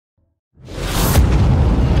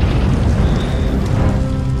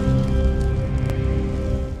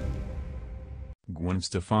Gwen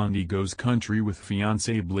Stefani goes country with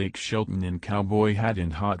fiancé Blake Shelton in cowboy hat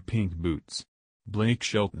and hot pink boots. Blake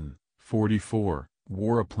Shelton, 44,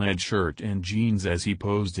 wore a plaid shirt and jeans as he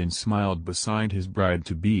posed and smiled beside his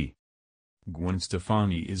bride-to-be. Gwen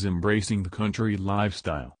Stefani is embracing the country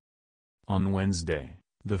lifestyle. On Wednesday,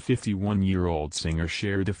 the 51-year-old singer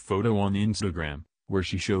shared a photo on Instagram, where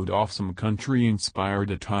she showed off some country-inspired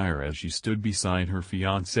attire as she stood beside her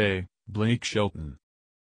fiancé, Blake Shelton.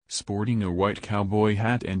 Sporting a white cowboy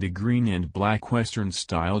hat and a green and black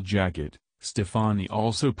Western-style jacket, Stefani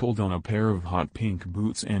also pulled on a pair of hot pink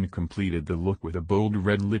boots and completed the look with a bold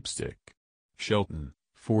red lipstick. Shelton,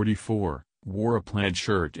 44, wore a plaid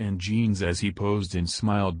shirt and jeans as he posed and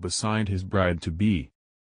smiled beside his bride-to-be.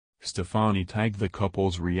 Stefani tagged the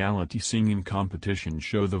couple's reality singing competition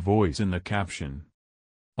show The Voice in the caption.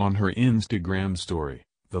 On her Instagram story,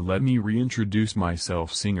 the "Let Me Reintroduce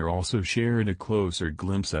Myself" singer also shared a closer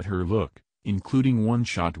glimpse at her look, including one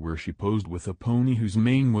shot where she posed with a pony whose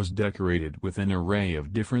mane was decorated with an array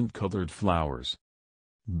of different colored flowers.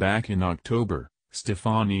 Back in October,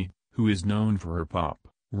 Stefani, who is known for her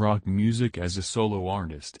pop-rock music as a solo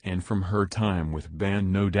artist and from her time with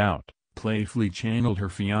band No Doubt, playfully channeled her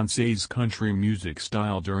fiancé's country music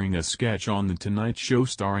style during a sketch on The Tonight Show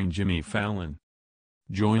starring Jimmy Fallon.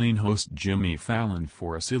 Joining host Jimmy Fallon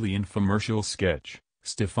for a silly infomercial sketch,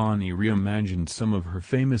 Stefani reimagined some of her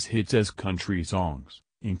famous hits as country songs,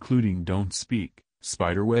 including Don't Speak,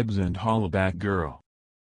 Spiderwebs and Hollaback Girl.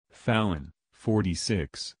 Fallon,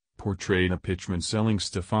 46, portrayed a pitchman selling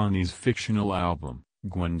Stefani's fictional album,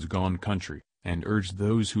 Gwen's Gone Country, and urged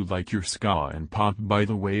those who like your ska and pop by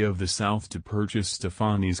the way of the South to purchase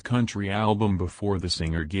Stefani's country album before the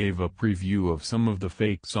singer gave a preview of some of the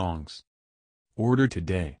fake songs. "Order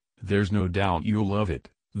today, there's no doubt you'll love it,"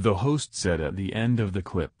 the host said at the end of the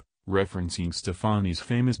clip, referencing Stefani's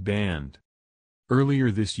famous band. Earlier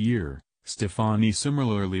this year, Stefani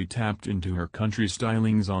similarly tapped into her country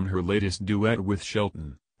stylings on her latest duet with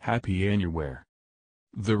Shelton, Happy Anywhere.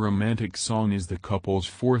 The romantic song is the couple's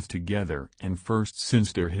fourth together and first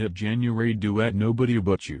since their hit January duet Nobody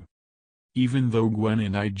But You. "Even though Gwen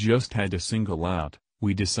and I just had a single out,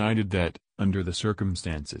 we decided that, under the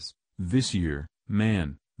circumstances, this year,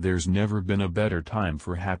 man, there's never been a better time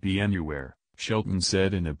for Happy Anywhere," Shelton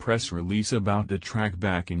said in a press release about the track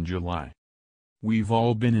back in July. "We've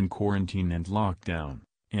all been in quarantine and lockdown,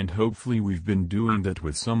 and hopefully we've been doing that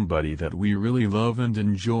with somebody that we really love and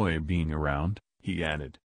enjoy being around," he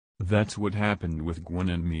added. "That's what happened with Gwen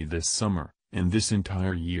and me this summer, and this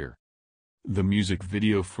entire year." The music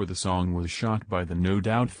video for the song was shot by the No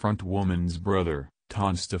Doubt frontwoman's brother,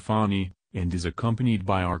 Todd Stefani, and is accompanied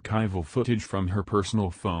by archival footage from her personal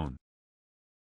phone.